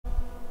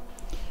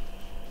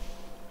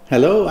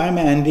Hello, I'm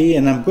Andy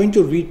and I'm going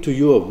to read to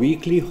you a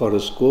weekly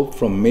horoscope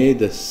from May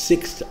the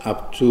 6th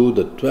up to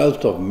the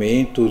 12th of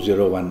May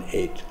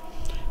 2018.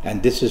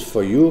 And this is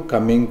for you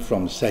coming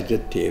from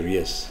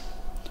Sagittarius.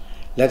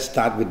 Let's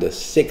start with the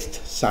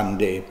 6th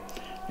Sunday.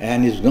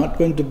 And it's not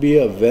going to be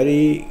a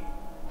very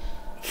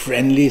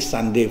friendly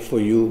Sunday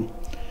for you.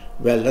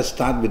 Well, let's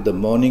start with the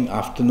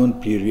morning-afternoon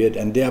period.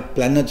 And there are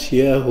planets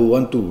here who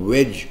want to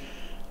wedge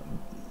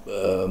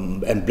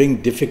and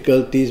bring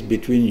difficulties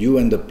between you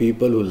and the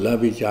people who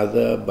love each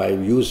other by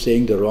you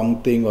saying the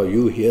wrong thing or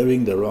you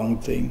hearing the wrong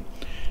thing.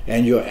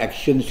 And your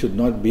action should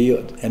not be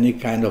any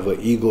kind of an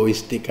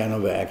egoistic kind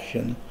of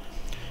action.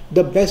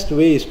 The best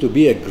way is to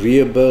be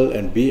agreeable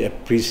and be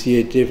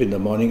appreciative in the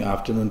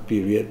morning-afternoon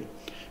period,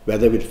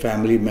 whether with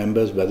family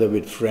members, whether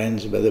with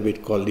friends, whether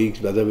with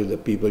colleagues, whether with the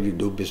people you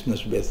do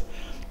business with.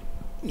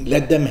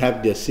 Let them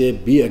have their say,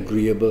 be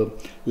agreeable,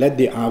 let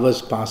the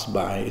hours pass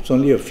by. It's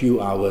only a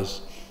few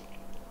hours.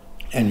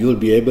 And you'll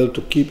be able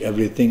to keep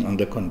everything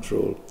under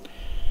control.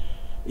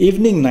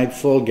 Evening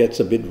nightfall gets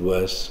a bit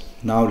worse.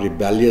 Now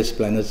rebellious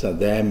planets are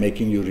there,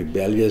 making you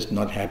rebellious,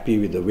 not happy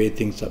with the way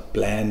things are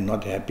planned,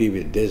 not happy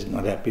with this,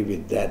 not happy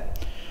with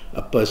that.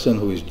 A person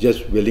who is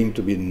just willing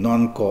to be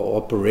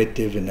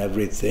non-cooperative in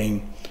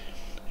everything.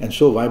 And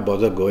so why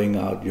bother going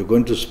out? You're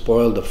going to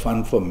spoil the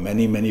fun for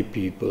many, many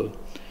people.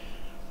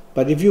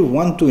 But if you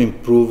want to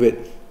improve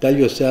it, tell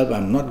yourself,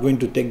 I'm not going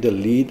to take the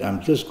lead,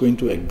 I'm just going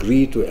to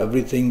agree to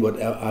everything what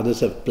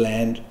others have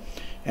planned,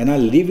 and I'll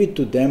leave it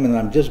to them, and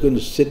I'm just going to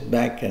sit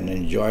back and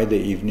enjoy the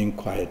evening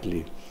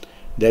quietly.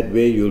 That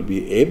way you'll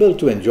be able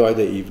to enjoy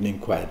the evening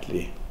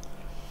quietly.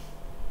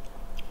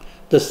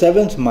 The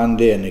 7th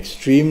Monday, an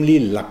extremely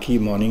lucky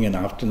morning and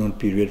afternoon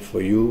period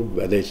for you,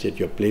 whether it's at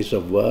your place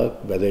of work,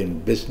 whether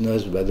in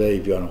business, whether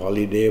if you're on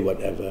holiday,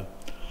 whatever.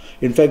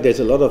 In fact, there's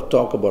a lot of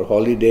talk about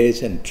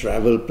holidays and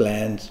travel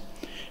plans.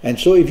 And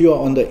so if you are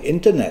on the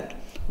internet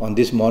on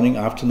this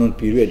morning-afternoon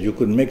period, you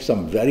could make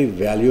some very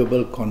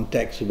valuable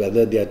contacts,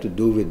 whether they are to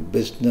do with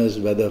business,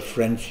 whether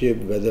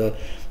friendship, whether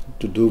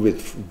to do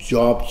with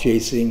job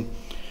chasing.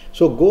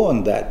 So go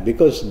on that,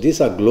 because these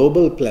are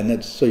global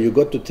planets, so you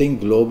got to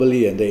think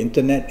globally, and the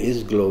internet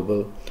is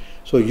global.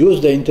 So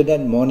use the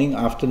internet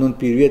morning-afternoon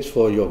periods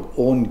for your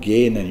own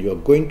gain, and you're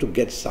going to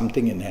get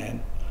something in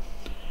hand.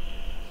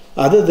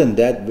 Other than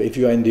that, if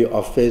you are in the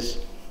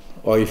office,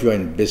 or if you're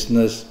in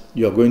business,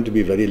 you're going to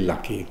be very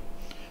lucky.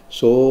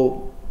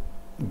 So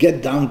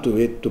get down to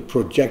it, to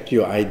project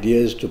your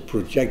ideas, to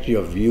project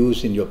your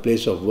views in your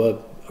place of work.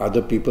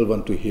 Other people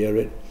want to hear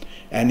it.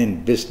 And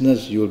in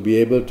business, you'll be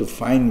able to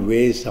find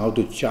ways how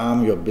to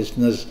charm your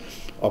business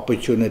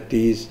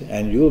opportunities,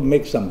 and you'll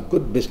make some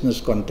good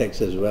business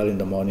contacts as well in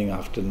the morning,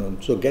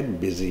 afternoon. So get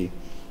busy.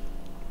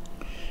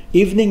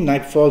 Evening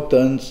nightfall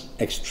turns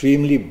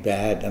extremely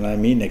bad, and I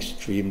mean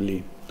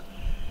extremely.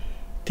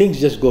 Things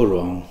just go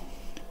wrong.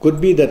 Could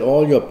be that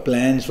all your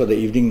plans for the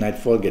evening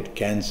nightfall get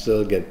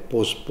cancelled, get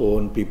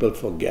postponed, people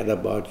forget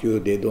about you,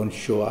 they don't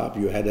show up,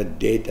 you had a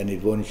date and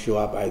it won't show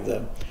up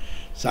either.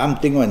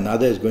 Something or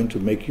another is going to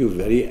make you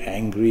very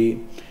angry,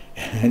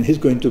 and it's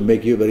going to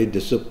make you very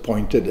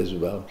disappointed as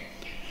well.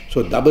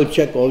 So double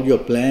check all your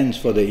plans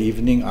for the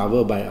evening,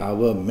 hour by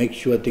hour, make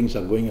sure things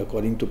are going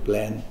according to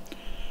plan.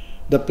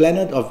 The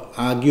planet of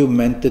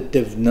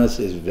argumentativeness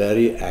is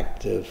very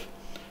active.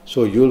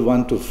 So you'll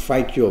want to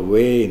fight your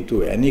way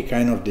into any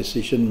kind of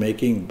decision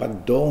making,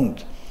 but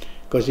don't.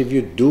 Because if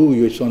you do,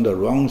 it's on the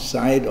wrong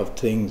side of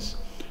things.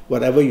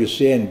 Whatever you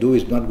say and do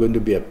is not going to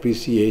be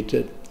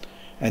appreciated.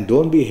 And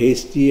don't be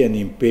hasty and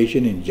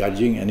impatient in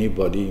judging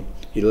anybody.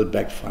 It'll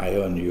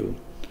backfire on you.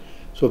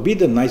 So be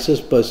the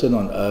nicest person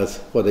on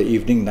earth for the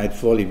evening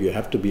nightfall if you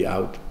have to be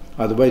out.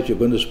 Otherwise you're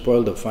going to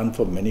spoil the fun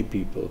for many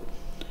people.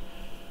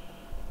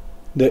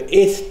 The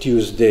 8th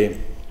Tuesday,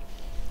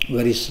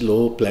 very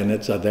slow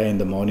planets are there in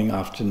the morning,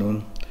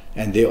 afternoon,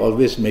 and they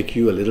always make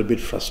you a little bit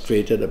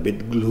frustrated, a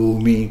bit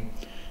gloomy,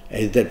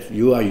 as that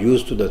you are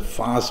used to the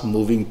fast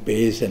moving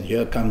pace, and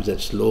here comes that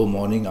slow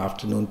morning,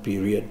 afternoon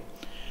period.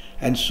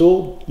 And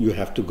so you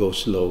have to go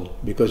slow,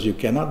 because you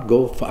cannot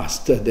go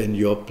faster than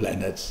your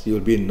planets.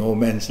 You'll be in no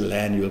man's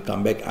land, you'll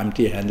come back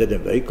empty-handed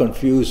and very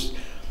confused.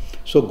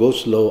 So go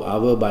slow,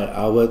 hour by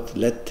hour,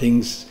 let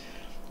things,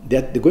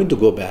 they're going to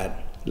go bad,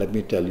 let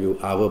me tell you,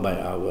 hour by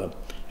hour.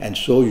 And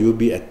so you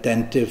be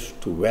attentive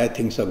to where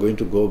things are going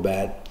to go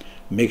bad.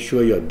 Make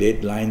sure your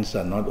deadlines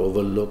are not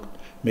overlooked.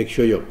 Make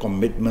sure your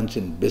commitments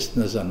in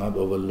business are not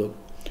overlooked.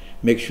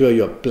 Make sure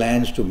your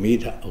plans to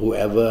meet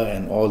whoever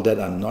and all that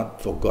are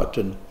not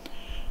forgotten.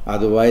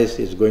 Otherwise,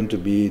 it's going to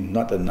be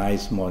not a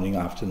nice morning,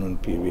 afternoon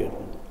period.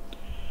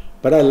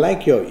 But I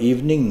like your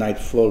evening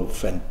nightfall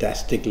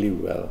fantastically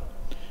well.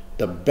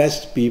 The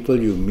best people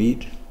you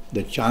meet,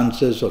 the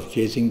chances of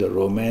chasing the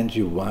romance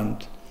you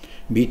want,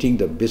 meeting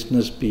the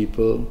business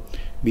people,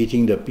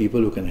 meeting the people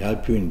who can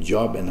help you in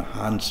job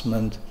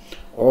enhancement,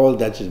 all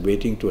that is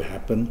waiting to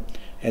happen.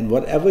 And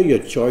whatever your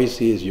choice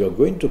is, you're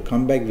going to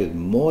come back with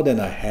more than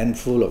a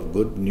handful of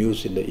good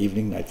news in the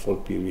evening nightfall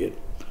period.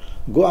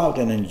 Go out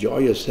and enjoy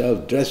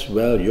yourself, dress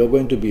well, you're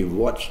going to be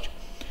watched.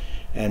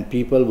 and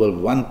people will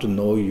want to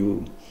know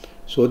you.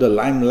 So the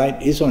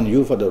limelight is on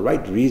you for the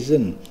right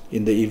reason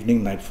in the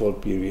evening nightfall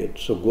period.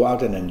 So go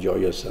out and enjoy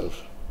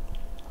yourself.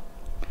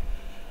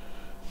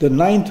 The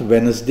 9th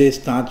Wednesday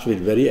starts with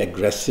very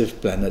aggressive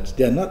planets.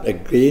 They are not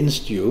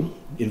against you.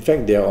 In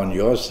fact, they are on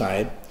your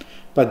side.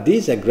 But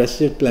these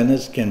aggressive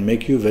planets can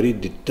make you very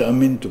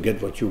determined to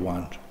get what you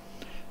want.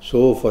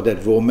 So for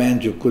that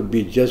romance, you could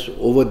be just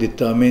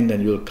over-determined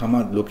and you'll come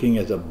out looking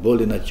as a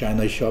bull in a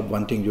china shop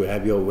wanting to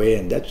have your way,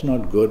 and that's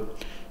not good.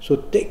 So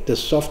take the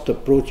soft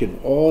approach in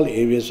all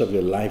areas of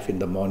your life in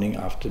the morning,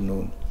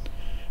 afternoon.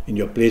 In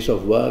your place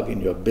of work,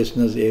 in your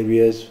business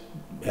areas,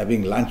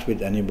 having lunch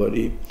with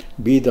anybody.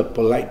 Be the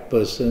polite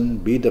person,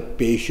 be the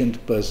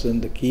patient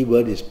person. The key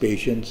word is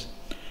patience.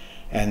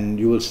 And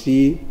you will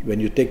see when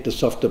you take the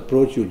soft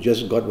approach, you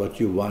just got what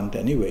you want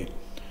anyway.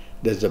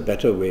 There's a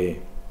better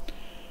way.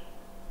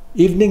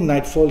 Evening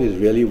nightfall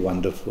is really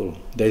wonderful.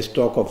 There's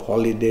talk of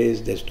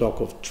holidays, there's talk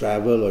of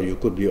travel, or you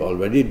could be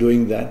already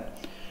doing that.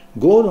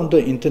 Go on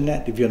the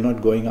internet if you're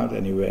not going out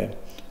anywhere,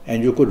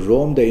 and you could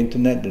roam the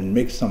internet and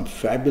make some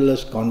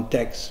fabulous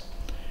contacts.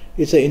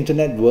 It's an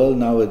internet world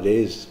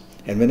nowadays,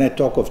 and when I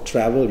talk of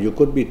travel, you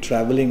could be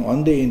traveling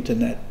on the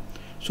internet.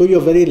 So you're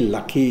very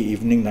lucky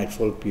evening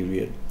nightfall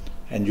period,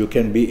 and you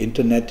can be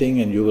interneting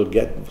and you will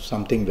get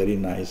something very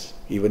nice,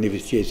 even if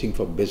it's chasing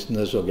for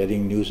business or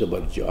getting news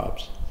about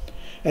jobs.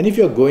 And if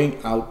you're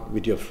going out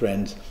with your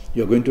friends,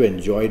 you're going to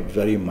enjoy it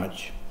very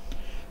much.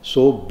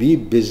 So be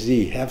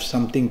busy, have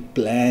something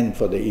planned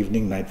for the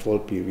evening nightfall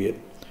period,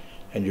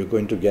 and you're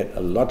going to get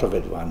a lot of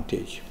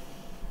advantage.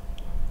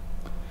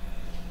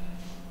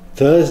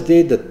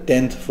 Thursday the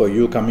 10th for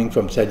you coming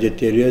from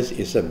Sagittarius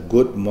is a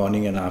good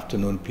morning and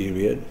afternoon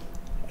period,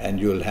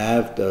 and you'll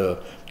have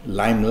the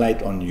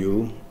limelight on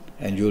you,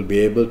 and you'll be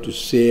able to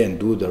say and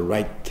do the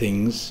right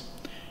things,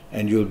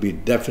 and you'll be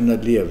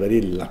definitely a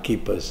very lucky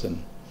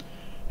person.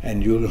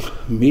 And you'll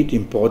meet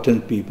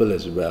important people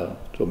as well.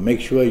 So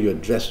make sure you're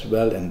dressed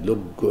well and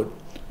look good.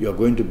 You're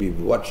going to be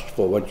watched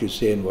for what you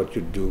say and what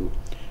you do.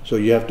 So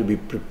you have to be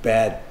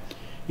prepared.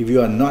 If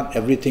you are not,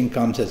 everything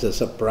comes as a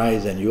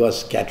surprise and you are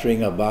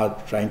scattering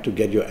about trying to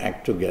get your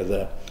act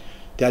together.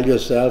 Tell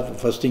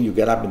yourself, first thing you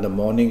get up in the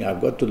morning,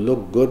 I've got to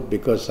look good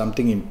because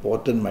something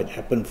important might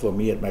happen for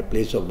me at my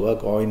place of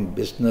work or in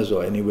business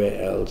or anywhere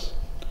else.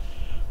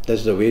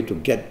 That's the way to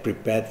get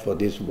prepared for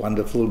this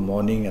wonderful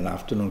morning and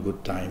afternoon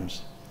good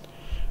times.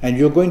 And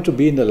you're going to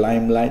be in the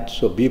limelight,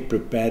 so be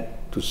prepared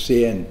to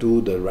say and do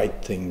the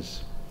right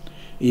things.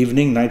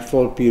 Evening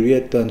nightfall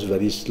period turns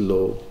very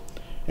slow.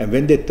 And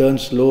when they turn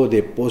slow,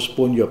 they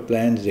postpone your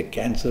plans, they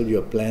cancel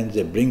your plans,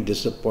 they bring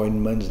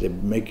disappointments, they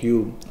make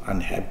you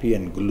unhappy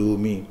and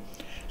gloomy.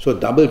 So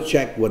double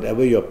check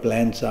whatever your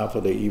plans are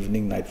for the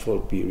evening nightfall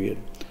period.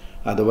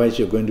 Otherwise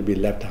you're going to be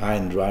left high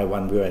and dry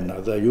one way or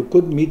another. You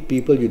could meet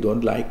people you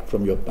don't like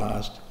from your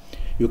past.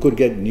 You could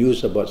get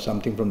news about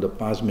something from the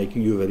past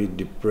making you very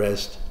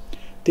depressed.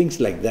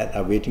 Things like that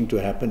are waiting to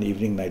happen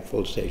evening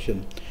nightfall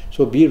session.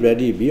 So be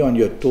ready, be on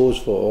your toes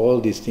for all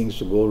these things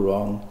to go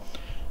wrong.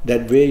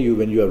 That way,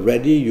 when you are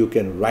ready, you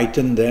can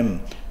righten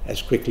them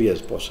as quickly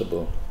as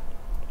possible.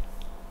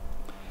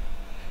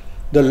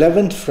 The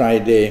 11th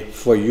Friday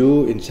for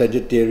you in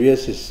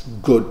Sagittarius is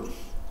good.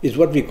 It's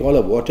what we call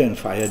a water and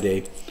fire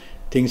day.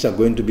 Things are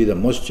going to be the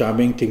most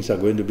charming, things are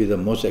going to be the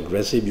most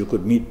aggressive. You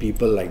could meet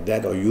people like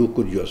that, or you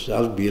could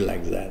yourself be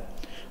like that.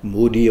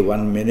 Moody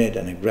one minute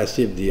and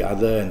aggressive the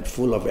other, and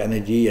full of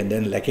energy and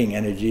then lacking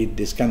energy.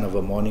 This kind of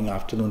a morning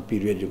afternoon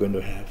period you're going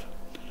to have.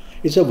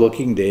 It's a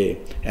working day,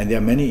 and there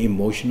are many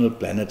emotional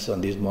planets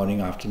on this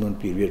morning afternoon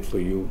period for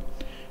you.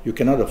 You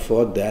cannot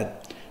afford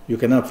that. You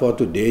cannot afford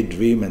to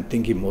daydream and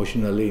think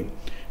emotionally.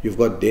 You've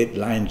got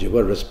deadlines, you've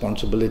got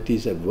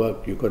responsibilities at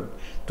work, you've got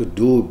to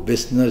do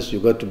business,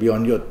 you've got to be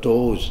on your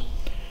toes.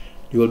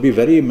 You will be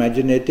very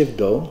imaginative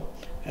though,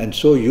 and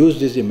so use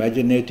this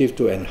imaginative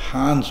to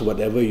enhance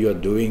whatever you're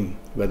doing,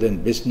 whether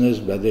in business,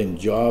 whether in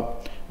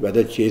job,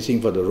 whether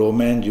chasing for the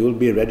romance. You will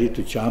be ready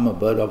to charm a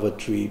bird off a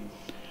tree.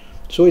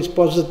 So it's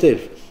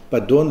positive,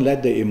 but don't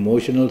let the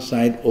emotional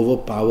side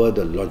overpower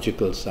the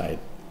logical side.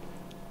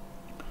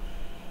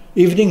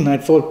 Evening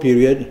nightfall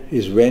period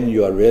is when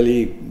you are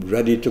really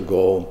ready to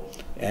go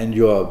and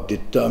you are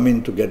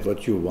determined to get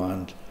what you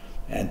want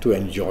and to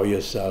enjoy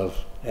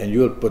yourself, and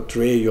you will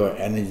portray your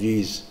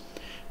energies.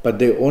 But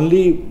the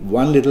only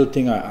one little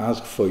thing I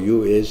ask for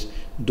you is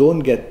don't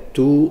get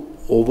too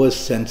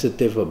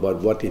oversensitive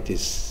about what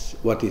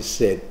is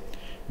said,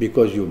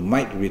 because you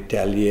might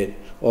retaliate,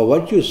 or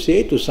what you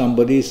say to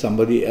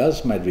somebody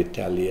else might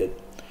retaliate.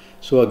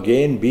 So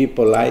again, be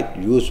polite,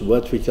 use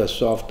words which are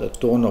soft, a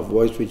tone of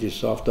voice which is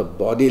soft, a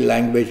body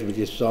language which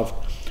is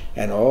soft,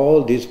 and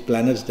all these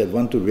planets that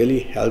want to really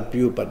help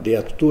you, but they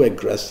are too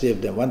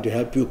aggressive, they want to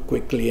help you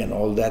quickly and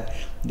all that,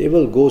 they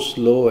will go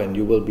slow and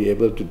you will be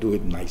able to do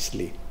it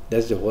nicely.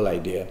 That's the whole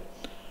idea.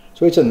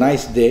 So it's a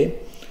nice day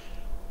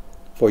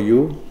for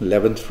you,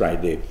 11th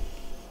Friday.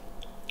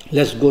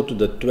 Let's go to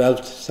the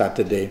 12th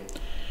Saturday,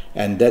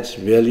 and that's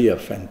really a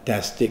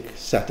fantastic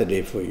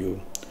Saturday for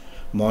you.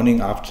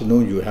 Morning,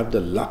 afternoon, you have the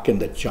luck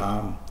and the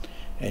charm,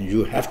 and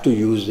you have to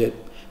use it.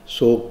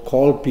 So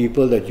call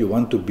people that you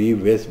want to be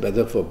with,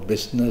 whether for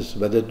business,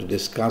 whether to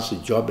discuss a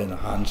job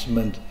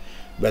enhancement,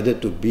 whether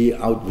to be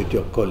out with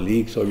your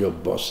colleagues or your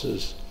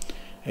bosses.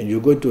 And you're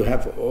going to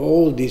have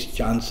all these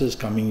chances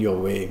coming your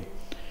way.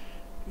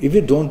 If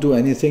you don't do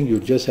anything,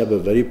 you just have a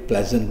very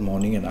pleasant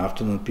morning and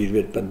afternoon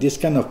period. But this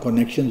kind of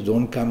connections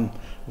don't come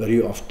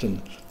very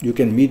often. You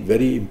can meet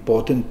very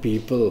important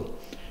people.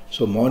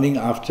 So morning,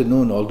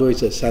 afternoon, although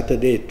it's a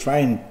Saturday, try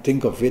and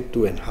think of it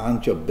to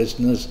enhance your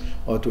business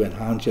or to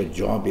enhance your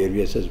job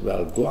areas as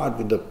well. Go out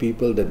with the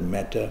people that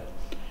matter.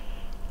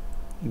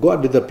 Go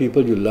out with the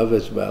people you love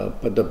as well.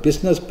 But the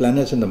business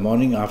planets in the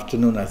morning,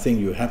 afternoon, I think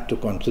you have to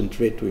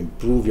concentrate to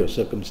improve your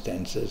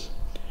circumstances.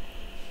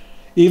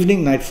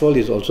 Evening nightfall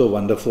is also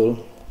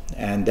wonderful,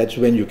 and that's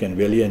when you can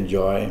really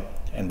enjoy.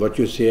 And what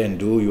you say and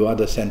do, you are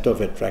the center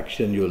of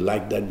attraction. You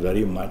like that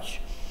very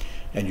much.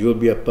 And you'll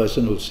be a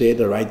person who'll say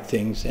the right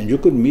things. And you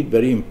could meet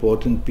very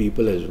important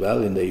people as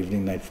well in the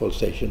evening nightfall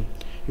session.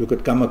 You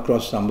could come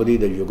across somebody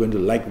that you're going to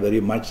like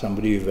very much,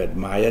 somebody you've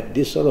admired.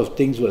 These sort of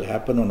things will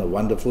happen on a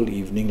wonderful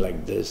evening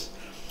like this.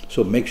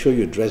 So make sure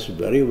you dress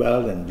very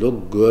well and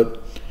look good,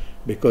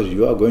 because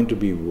you are going to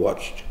be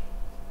watched.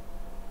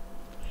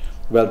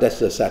 Well, that's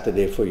the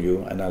Saturday for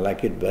you, and I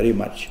like it very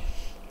much.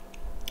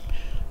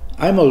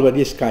 I'm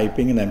already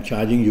Skyping, and I'm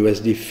charging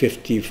USD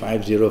 50 for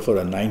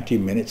a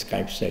 90-minute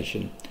Skype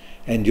session.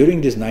 And during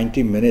this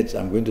 90 minutes,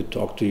 I'm going to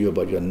talk to you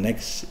about your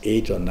next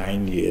 8 or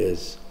 9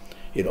 years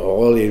in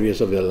all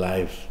areas of your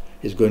life.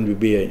 It's going to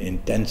be an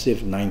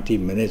intensive 90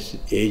 minutes,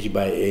 age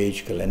by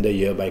age, calendar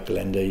year by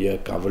calendar year,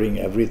 covering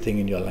everything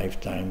in your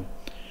lifetime.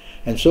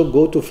 And so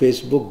go to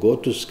Facebook, go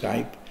to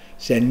Skype,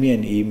 send me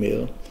an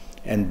email,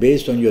 and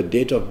based on your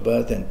date of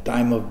birth and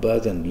time of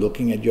birth and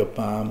looking at your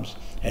palms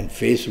and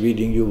face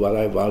reading you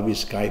while we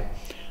Skype,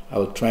 I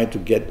will try to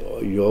get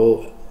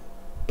your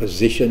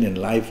position in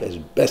life as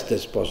best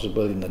as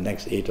possible in the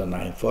next 8 or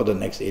 9, for the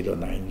next 8 or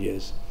 9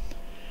 years.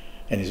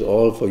 And it's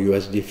all for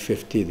USD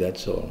 50,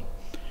 that's all.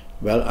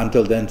 Well,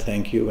 until then,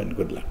 thank you and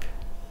good luck.